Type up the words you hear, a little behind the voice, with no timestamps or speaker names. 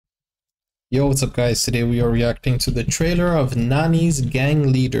Yo, what's up guys? Today we are reacting to the trailer of Nani's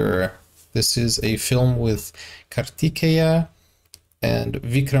Gang Leader. This is a film with Karthikeya and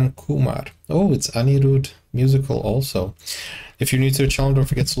Vikram Kumar. Oh, it's Anirudh musical also. If you're new to the channel, don't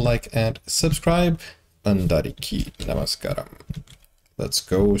forget to like and subscribe. Andariki namaskaram. Let's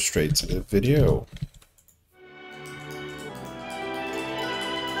go straight to the video.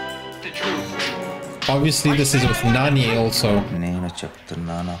 Obviously this is with Nani also. You need my sister and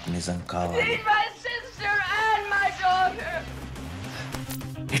my daughter.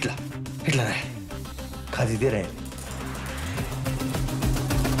 Hitler.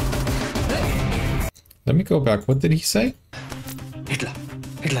 Let me go back. What did he say?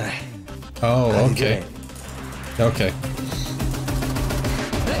 Hitler. Oh, okay. Okay.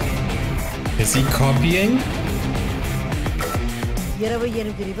 Is he copying?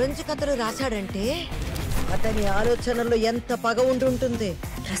 28 revenge కథలు రాశాడంటే అతని ఆలోచనల్లో ఎంత పగ ఉంటుంది.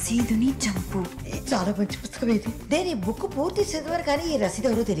 రసీదుని చంపు. చాలా మంచి పుస్తకం ఇది. దేని బుక్ పూర్తి చదివారు కానీ ఈ రసీదు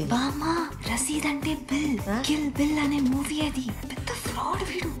ఎవరో తెలియదు. బామా రసీద్ అంటే బిల్. కిల్ బిల్ అనే మూవీ అది. పెద్ద ఫ్రాడ్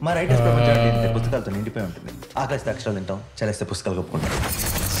వీడు. మా రైటర్స్ ప్రపంచాన్ని పుస్తకాలతో నిండిపోయి ఉంటుంది. ఆకాశ అక్షరాలు వింటాం, చలేస్తే పుస్తకాలు కప్పుకుంటాం.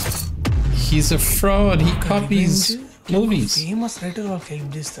 He's a fraud. He copies movies. Famous writer వాళ్ళకి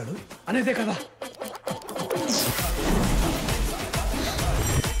హెల్ప్ చేస్తాడు అనేదే కదా.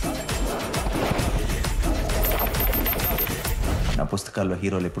 నా పుస్తకాల్లో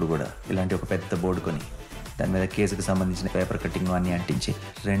హీరోలు ఎప్పుడు కూడా ఇలాంటి ఒక పెద్ద బోర్డు కొని దాని మీద కేసుకు సంబంధించిన పేపర్ కట్టింగ్ అన్నీ అంటించి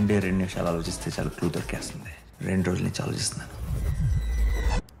 2 నిమిషాలు ఆలోచిస్తే చాలా క్లూ దొరికేస్తుంది. 2 రోజుల నుంచి ఆలోచిస్తున్నాను.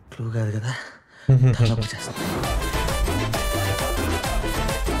 క్లూ కాదు కదా, తలనొప్పి చేస్తుంది.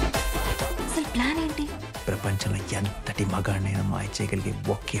 అసలు ప్లాన్ ఏంటి? ప్రపంచంలో ఎంతటి మగాడినైనా మాయ చేయగలిగే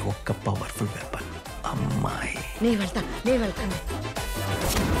ఒక్క పవర్ఫుల్ వెపన్ అమ్మాయి. నేను వెళ్తాను.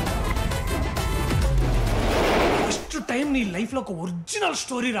 ఫస్ట్ టైం నీ లైఫ్ లో ఒక ఒరిజినల్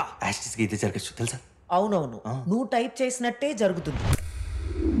స్టోరీ రా. యాస్టిస్ గా అయితే జరగచ్చు తెలుసా? అవునవును, నువ్వు టైప్ చేసినట్టే జరుగుతుంది.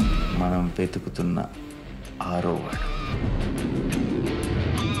 మనం వెతుకుతున్న 6వ వాడు.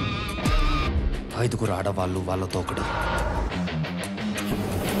 5 ఆడవాళ్ళు వాళ్ళతో ఒకడు.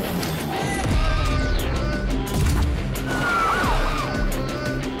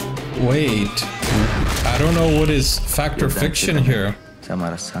 Wait, I don't know what is fact or fiction here.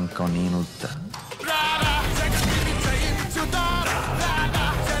 సమర సంకం నేను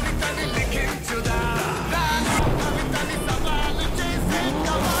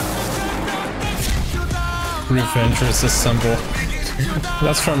Revengers assemble.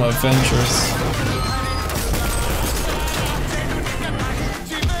 That's from Avengers.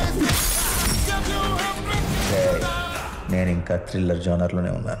 నేను ఇంకా థ్రిల్లర్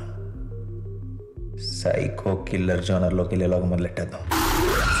జోనర్లోనే ఉన్నాను. Psycho killer జోనర్లోకి వెళ్ళేలాగా మొదలెట్టేద్దాం.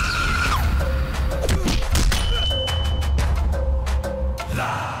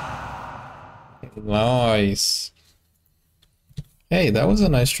 Nice. Hey, that was a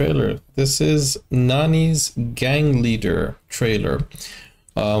nice trailer. This is Nani's Gang Leader trailer.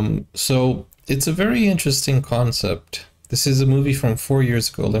 So it's a very interesting concept. This is a movie from 4 years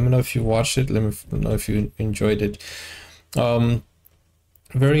ago. Let me know if you watched it. Let me know if you enjoyed it.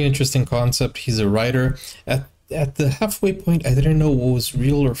 Very interesting concept. He's a writer. At the halfway point, I didn't know what was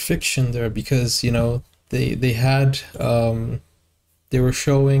real or fiction there because, you know, they had they were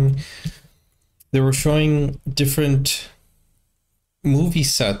showing different movie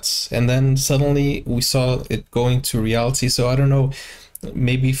sets, and then suddenly we saw it going to reality. So I don't know,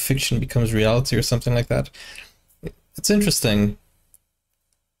 maybe fiction becomes reality or something like that. It's interesting.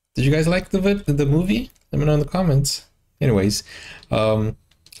 Did you guys like the movie? Let me know in the comments. Anyways,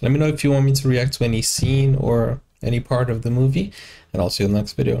 let me know if you want me to react to any scene or any part of the movie, and I'll see you in the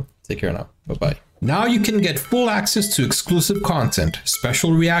next video. Take care now. Bye-bye. Now you can get full access to exclusive content,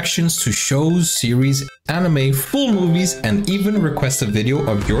 special reactions to shows, series, anime, full movies, and even request a video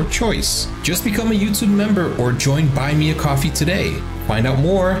of your choice. Just become a YouTube member or join Buy Me a Coffee today. Find out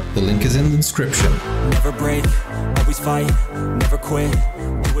more, the link is in the description. Never break, always fight, never quit,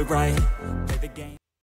 do it right, play the game.